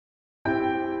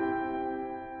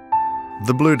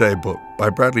The Blue Day Book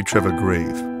by Trevor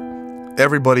Greive.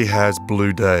 Everybody has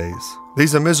blue days.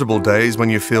 These are miserable days when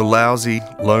you feel lousy,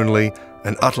 lonely,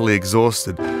 and utterly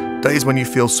exhausted. Days when you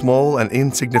feel small and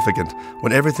insignificant,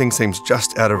 when everything seems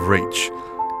just out of reach.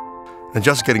 And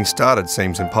just getting started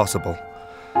seems impossible.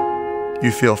 You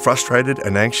feel frustrated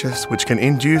and anxious, which can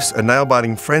induce a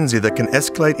nail-biting frenzy that can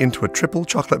escalate into a triple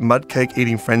chocolate mud cake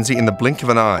eating frenzy in the blink of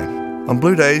an eye. On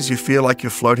blue days, you feel like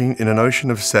you're floating in an ocean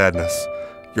of sadness.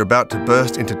 You're about to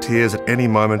burst into tears at any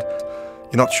moment.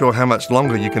 You're not sure how much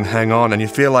longer you can hang on, and you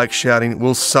feel like shouting,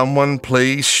 "Will someone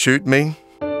please shoot me?"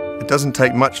 It doesn't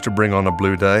take much to bring on a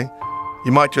blue day.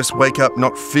 You might just wake up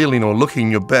not feeling or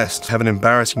looking your best, have an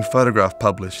embarrassing photograph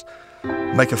published,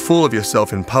 make a fool of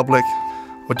yourself in public,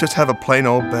 or just have a plain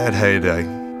old bad heyday.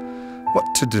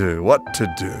 What to do? What to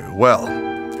do? Well,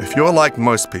 if you're like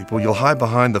most people, you'll hide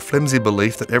behind the flimsy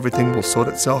belief that everything will sort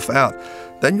itself out.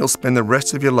 Then you'll spend the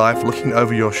rest of your life looking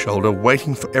over your shoulder,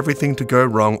 waiting for everything to go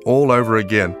wrong all over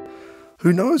again.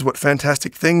 Who knows what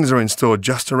fantastic things are in store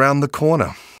just around the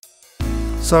corner?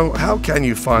 So how can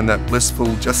you find that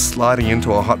blissful, just sliding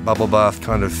into a hot bubble bath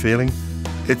kind of feeling?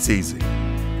 It's easy.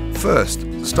 First,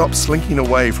 stop slinking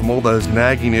away from all those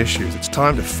nagging issues. It's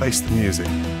time to face the music.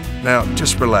 Now,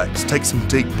 just relax, take some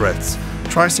deep breaths.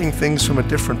 Try seeing things from a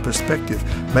different perspective.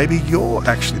 Maybe you're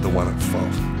actually the one at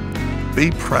fault. Be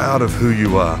proud of who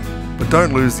you are, but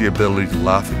don't lose the ability to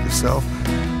laugh at yourself.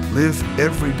 Live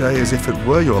every day as if it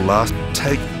were your last.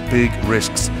 Take big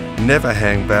risks. Never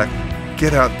hang back.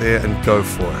 Get out there and go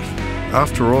for it.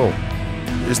 After all,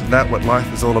 isn't that what life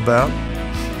is all about?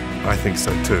 I think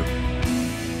so too.